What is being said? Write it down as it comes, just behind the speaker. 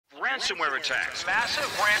Ransomware attacks. Massive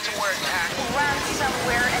ransomware attack.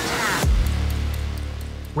 Ransomware attack.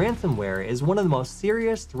 Ransomware is one of the most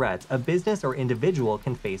serious threats a business or individual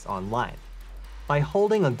can face online. By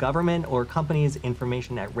holding a government or company's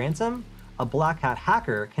information at ransom, a black hat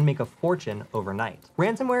hacker can make a fortune overnight.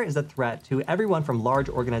 Ransomware is a threat to everyone from large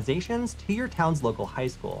organizations to your town's local high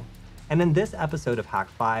school. And in this episode of Hack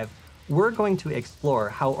 5, we're going to explore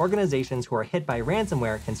how organizations who are hit by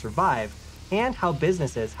ransomware can survive and how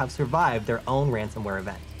businesses have survived their own ransomware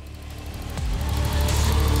event.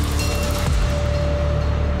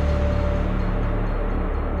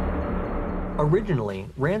 Originally,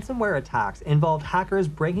 ransomware attacks involved hackers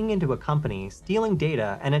breaking into a company, stealing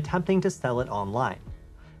data, and attempting to sell it online.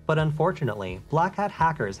 But unfortunately, black hat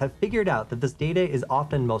hackers have figured out that this data is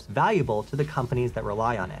often most valuable to the companies that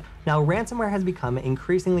rely on it. Now, ransomware has become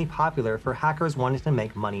increasingly popular for hackers wanting to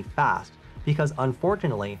make money fast, because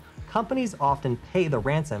unfortunately, companies often pay the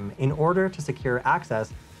ransom in order to secure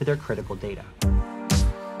access to their critical data.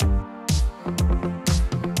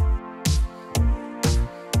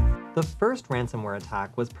 The first ransomware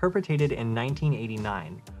attack was perpetrated in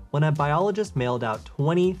 1989, when a biologist mailed out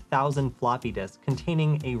 20,000 floppy disks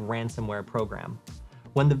containing a ransomware program.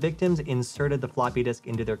 When the victims inserted the floppy disk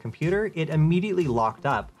into their computer, it immediately locked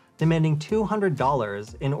up, demanding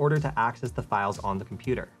 $200 in order to access the files on the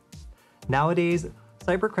computer. Nowadays,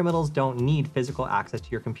 cybercriminals don't need physical access to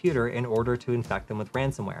your computer in order to infect them with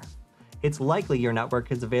ransomware. It's likely your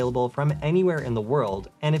network is available from anywhere in the world,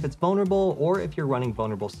 and if it's vulnerable or if you're running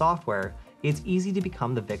vulnerable software, it's easy to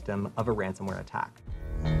become the victim of a ransomware attack.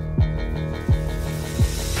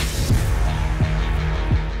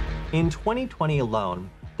 In 2020 alone,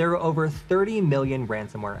 there are over 30 million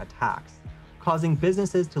ransomware attacks, causing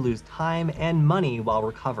businesses to lose time and money while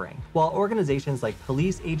recovering. While organizations like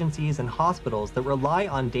police agencies and hospitals that rely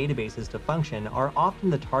on databases to function are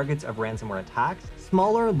often the targets of ransomware attacks,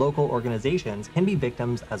 smaller local organizations can be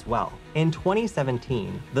victims as well. In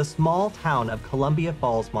 2017, the small town of Columbia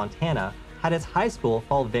Falls, Montana, had its high school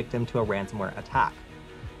fall victim to a ransomware attack.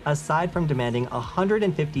 Aside from demanding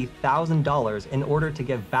 $150,000 in order to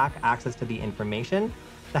give back access to the information,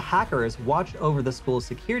 the hackers watched over the school's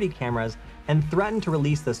security cameras and threatened to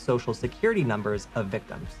release the social security numbers of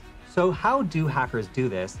victims. So how do hackers do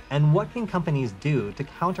this, and what can companies do to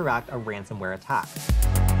counteract a ransomware attack?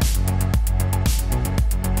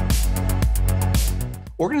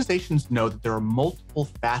 Organizations know that there are multiple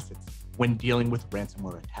facets when dealing with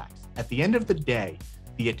ransomware attacks. At the end of the day,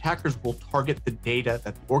 the attackers will target the data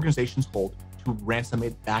that the organizations hold to ransom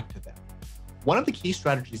it back to them. One of the key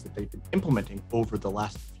strategies that they've been implementing over the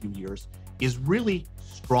last few years is really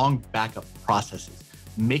strong backup processes,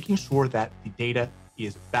 making sure that the data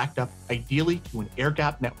is backed up ideally to an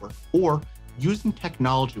air-gapped network or using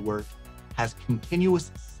technology where it has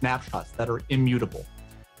continuous snapshots that are immutable.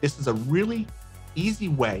 This is a really easy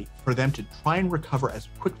way for them to try and recover as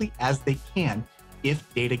quickly as they can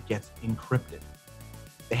if data gets encrypted.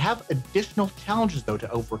 They have additional challenges, though,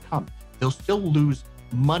 to overcome. They'll still lose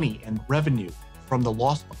money and revenue from the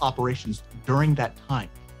loss of operations during that time,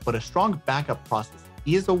 but a strong backup process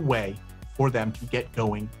is a way for them to get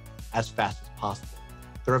going as fast as possible.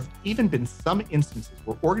 There have even been some instances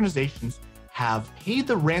where organizations have paid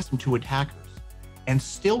the ransom to attackers and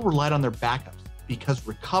still relied on their backups because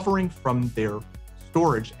recovering from their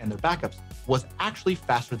storage and their backups was actually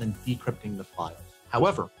faster than decrypting the files.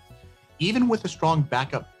 However, even with a strong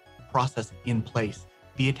backup process in place,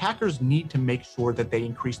 the attackers need to make sure that they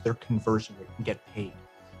increase their conversion rate and get paid.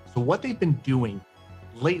 So what they've been doing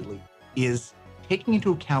lately is taking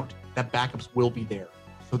into account that backups will be there.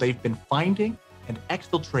 So they've been finding and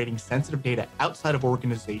exfiltrating sensitive data outside of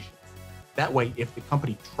organizations. That way, if the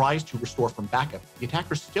company tries to restore from backup, the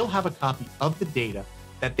attackers still have a copy of the data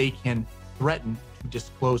that they can threaten to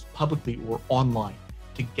disclose publicly or online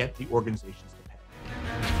to get the organizations to pay.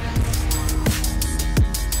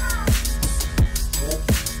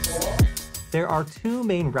 There are two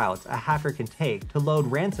main routes a hacker can take to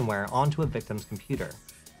load ransomware onto a victim's computer.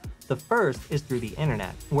 The first is through the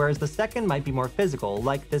internet, whereas the second might be more physical,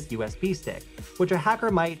 like this USB stick, which a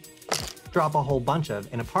hacker might drop a whole bunch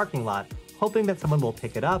of in a parking lot, hoping that someone will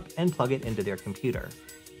pick it up and plug it into their computer.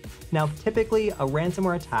 Now, typically, a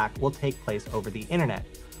ransomware attack will take place over the internet,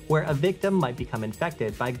 where a victim might become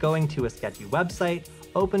infected by going to a sketchy website,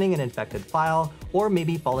 opening an infected file, or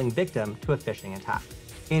maybe falling victim to a phishing attack.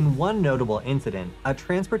 In one notable incident, a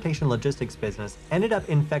transportation logistics business ended up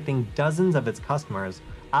infecting dozens of its customers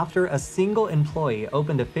after a single employee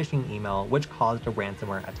opened a phishing email which caused a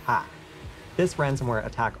ransomware attack. This ransomware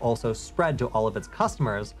attack also spread to all of its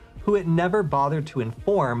customers, who it never bothered to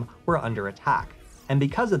inform were under attack. And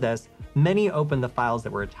because of this, many opened the files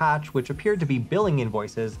that were attached, which appeared to be billing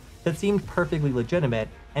invoices that seemed perfectly legitimate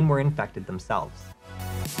and were infected themselves.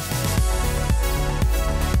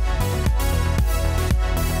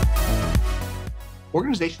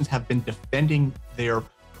 Organizations have been defending their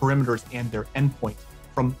perimeters and their endpoints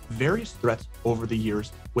from various threats over the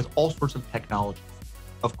years with all sorts of technologies.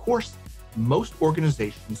 Of course, most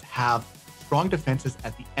organizations have strong defenses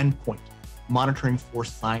at the endpoint, monitoring for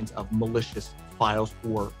signs of malicious files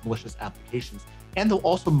or malicious applications, and they'll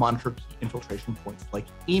also monitor key infiltration points like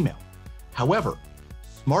email. However,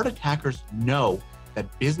 smart attackers know that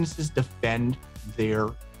businesses defend their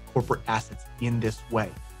corporate assets in this way.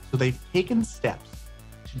 So they've taken steps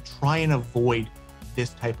to try and avoid this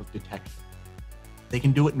type of detection. They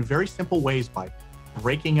can do it in very simple ways by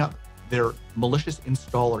breaking up their malicious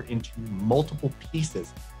installer into multiple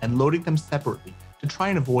pieces and loading them separately to try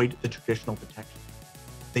and avoid the traditional detection.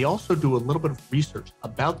 They also do a little bit of research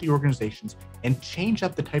about the organizations and change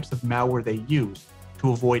up the types of malware they use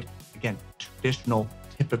to avoid, again, traditional,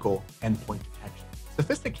 typical endpoint detection.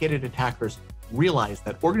 Sophisticated attackers realize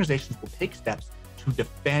that organizations will take steps to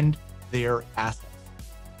defend their assets.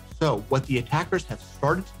 So what the attackers have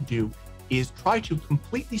started to do is try to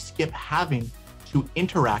completely skip having to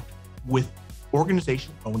interact with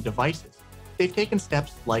organization-owned devices. They've taken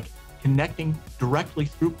steps like connecting directly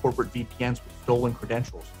through corporate VPNs with stolen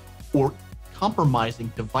credentials, or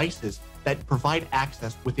compromising devices that provide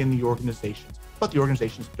access within the organizations, but the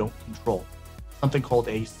organizations don't control, something called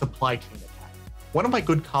a supply chain attack. One of my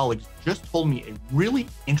good colleagues just told me a really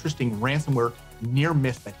interesting ransomware near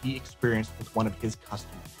miss that he experienced with one of his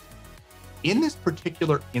customers. In this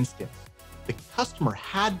particular instance, the customer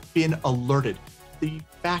had been alerted to the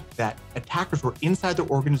fact that attackers were inside their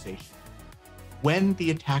organization when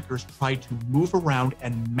the attackers tried to move around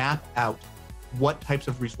and map out what types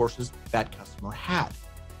of resources that customer had.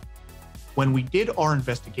 When we did our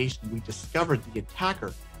investigation, we discovered the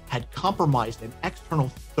attacker had compromised an external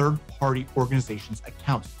third-party organization's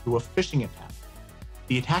accounts through a phishing attack.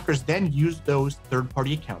 The attackers then used those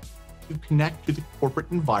third-party accounts to connect to the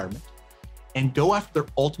corporate environment and go after their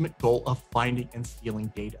ultimate goal of finding and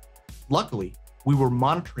stealing data. Luckily, we were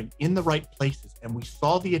monitoring in the right places and we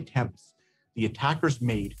saw the attempts the attackers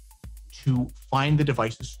made to find the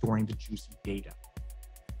devices storing the juicy data.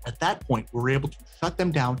 At that point, we were able to shut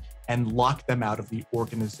them down and lock them out of the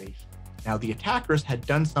organization. Now, the attackers had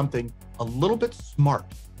done something a little bit smart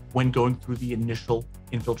when going through the initial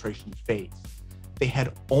infiltration phase. They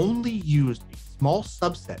had only used a small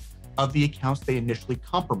subset of the accounts they initially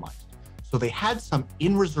compromised. So they had some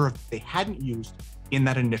in reserve that they hadn't used in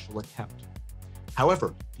that initial attempt.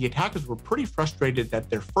 However, the attackers were pretty frustrated that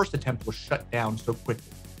their first attempt was shut down so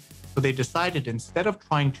quickly. So they decided instead of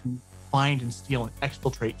trying to find and steal and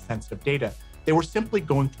exfiltrate sensitive data, they were simply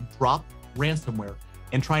going to drop ransomware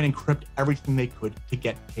and try and encrypt everything they could to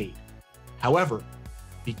get paid. However,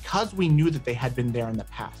 because we knew that they had been there in the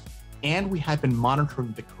past and we had been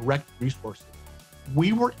monitoring the correct resources,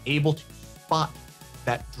 we were able to spot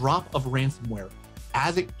that drop of ransomware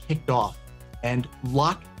as it kicked off and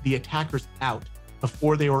lock the attackers out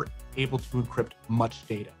before they were able to encrypt much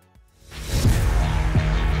data.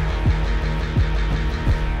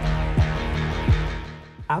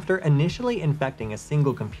 After initially infecting a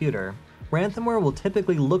single computer, ransomware will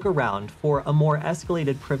typically look around for a more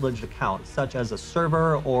escalated privileged account, such as a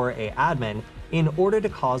server or an admin, in order to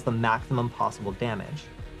cause the maximum possible damage.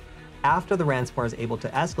 After the ransomware is able to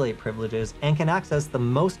escalate privileges and can access the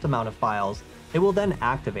most amount of files, it will then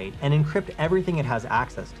activate and encrypt everything it has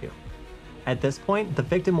access to. At this point, the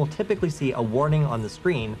victim will typically see a warning on the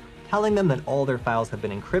screen telling them that all their files have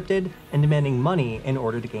been encrypted and demanding money in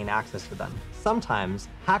order to gain access to them. Sometimes,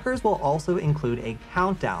 hackers will also include a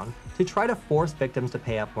countdown to try to force victims to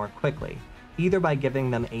pay up more quickly, either by giving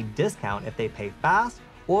them a discount if they pay fast,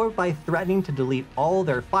 or by threatening to delete all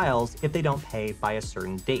their files if they don't pay by a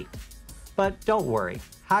certain date. But don't worry,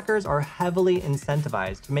 hackers are heavily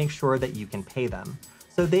incentivized to make sure that you can pay them,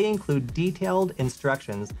 so they include detailed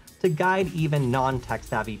instructions to guide even non-tech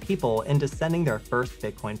savvy people into sending their first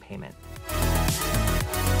Bitcoin payment.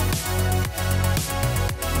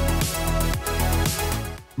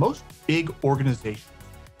 Most big organizations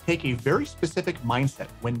take a very specific mindset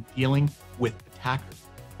when dealing with attackers.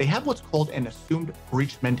 They have what's called an assumed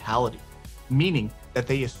breach mentality, meaning that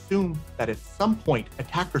they assume that at some point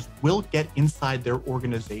attackers will get inside their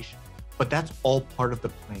organization, but that's all part of the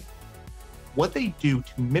plan. What they do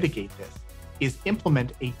to mitigate this is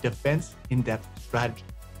implement a defense in-depth strategy,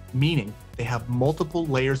 meaning they have multiple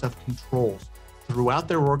layers of controls throughout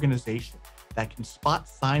their organization that can spot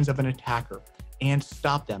signs of an attacker and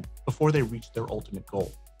stop them before they reach their ultimate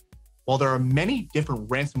goal. While there are many different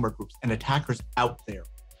ransomware groups and attackers out there,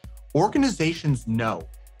 organizations know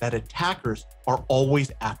that attackers are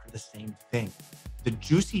always after the same thing: the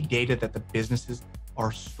juicy data that the businesses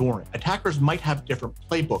are storing. Attackers might have different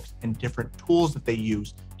playbooks and different tools that they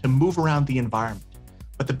use to move around the environment,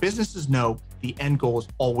 but the businesses know the end goal is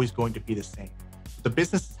always going to be the same. So the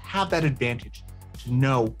businesses have that advantage to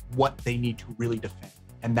know what they need to really defend,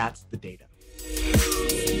 and that's the data.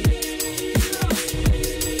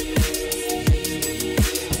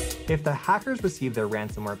 If the hackers receive their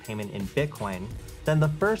ransomware payment in Bitcoin, then the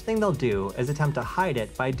first thing they'll do is attempt to hide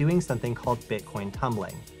it by doing something called Bitcoin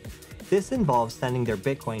tumbling. This involves sending their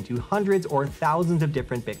Bitcoin to hundreds or thousands of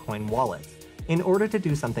different Bitcoin wallets in order to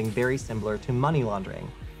do something very similar to money laundering.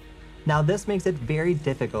 Now, this makes it very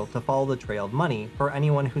difficult to follow the trail of money for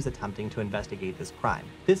anyone who's attempting to investigate this crime.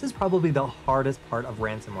 This is probably the hardest part of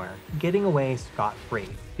ransomware, getting away scot-free,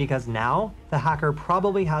 because now the hacker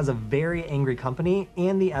probably has a very angry company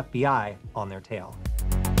and the FBI on their tail.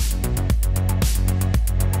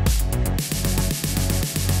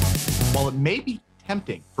 While it may be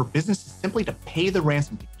tempting for businesses simply to pay the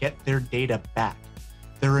ransom to get their data back,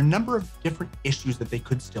 there are a number of different issues that they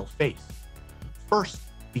could still face. First,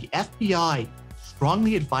 the FBI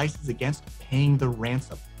strongly advises against paying the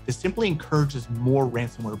ransom. This simply encourages more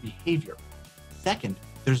ransomware behavior. Second,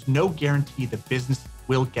 there's no guarantee the business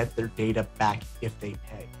will get their data back if they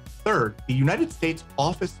pay. Third, the United States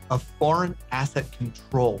Office of Foreign Asset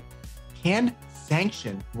Control can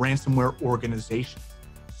sanction ransomware organizations.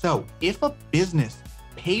 So if a business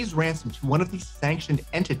pays ransom to one of these sanctioned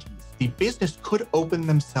entities, the business could open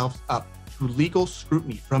themselves up to legal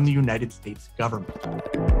scrutiny from the United States government.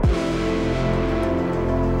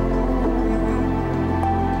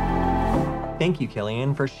 Thank you,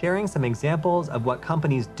 Killian, for sharing some examples of what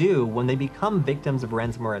companies do when they become victims of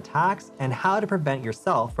ransomware attacks and how to prevent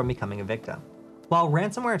yourself from becoming a victim. While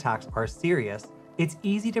ransomware attacks are serious, it's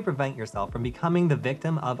easy to prevent yourself from becoming the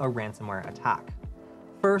victim of a ransomware attack.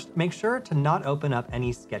 First, make sure to not open up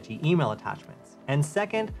any sketchy email attachments. And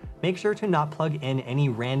second, make sure to not plug in any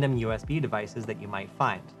random USB devices that you might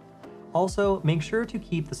find. Also, make sure to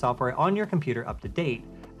keep the software on your computer up to date,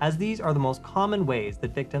 as these are the most common ways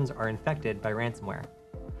that victims are infected by ransomware.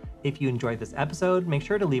 If you enjoyed this episode, make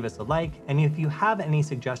sure to leave us a like, and if you have any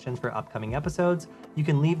suggestions for upcoming episodes, you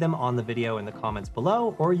can leave them on the video in the comments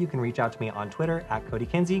below, or you can reach out to me on Twitter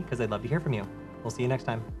 @CodyKinsey, because I'd love to hear from you. We'll see you next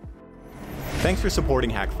time. Thanks for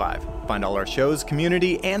supporting Hack5. Find all our shows,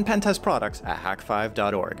 community, and pentest products at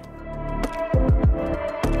hack5.org.